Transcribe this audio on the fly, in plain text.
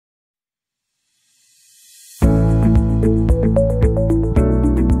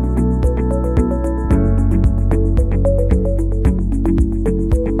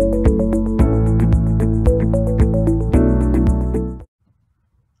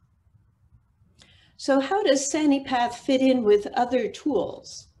So how does Sanipath fit in with other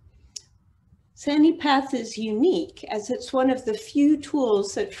tools? Sanipath is unique as it's one of the few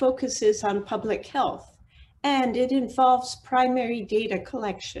tools that focuses on public health, and it involves primary data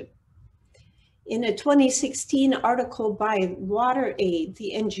collection. In a 2016 article by WaterAid,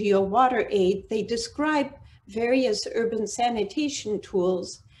 the NGO WaterAid, they describe various urban sanitation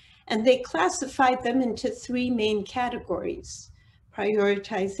tools, and they classified them into three main categories: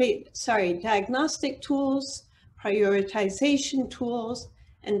 diagnostic tools, prioritization tools,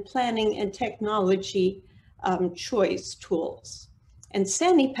 and planning and technology choice tools. And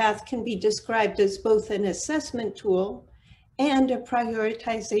Sanipath can be described as both an assessment tool and a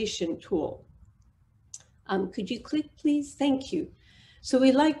prioritization tool. Could you click, please? Thank you. So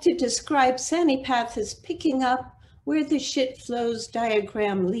we like to describe Sanipath as picking up where the shit flows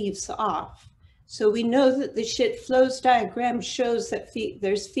diagram leaves off. So we know that the shit flows diagram shows that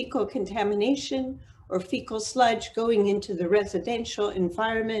there's fecal contamination or fecal sludge going into the residential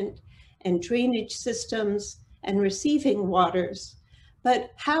environment and drainage systems and receiving waters.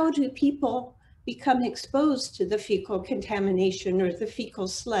 But how do people become exposed to the fecal contamination or the fecal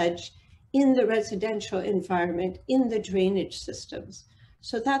sludge in the residential environment, in the drainage systems?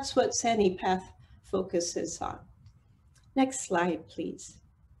 So that's what Sanipath focuses on. Next slide, please.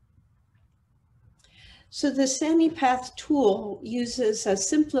 So the Sanipath tool uses a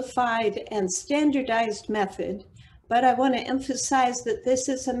simplified and standardized method, but I want to emphasize that this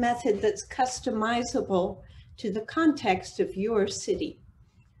is a method that's customizable to the context of your city.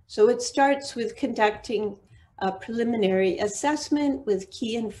 So it starts with conducting a preliminary assessment with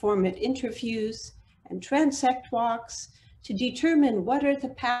key informant interviews and transect walks to determine what are the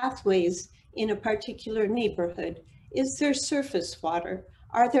pathways in a particular neighborhood. Is there surface water?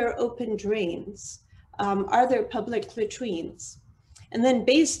 Are there open drains? Are there public latrines? And then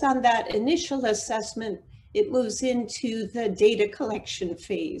based on that initial assessment, it moves into the data collection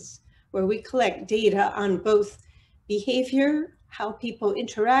phase, where we collect data on both behavior, how people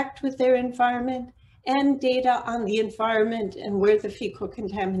interact with their environment, and data on the environment and where the fecal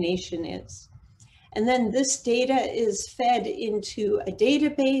contamination is. And then this data is fed into a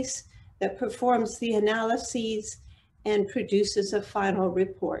database that performs the analyses and produces a final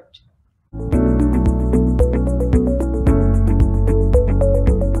report.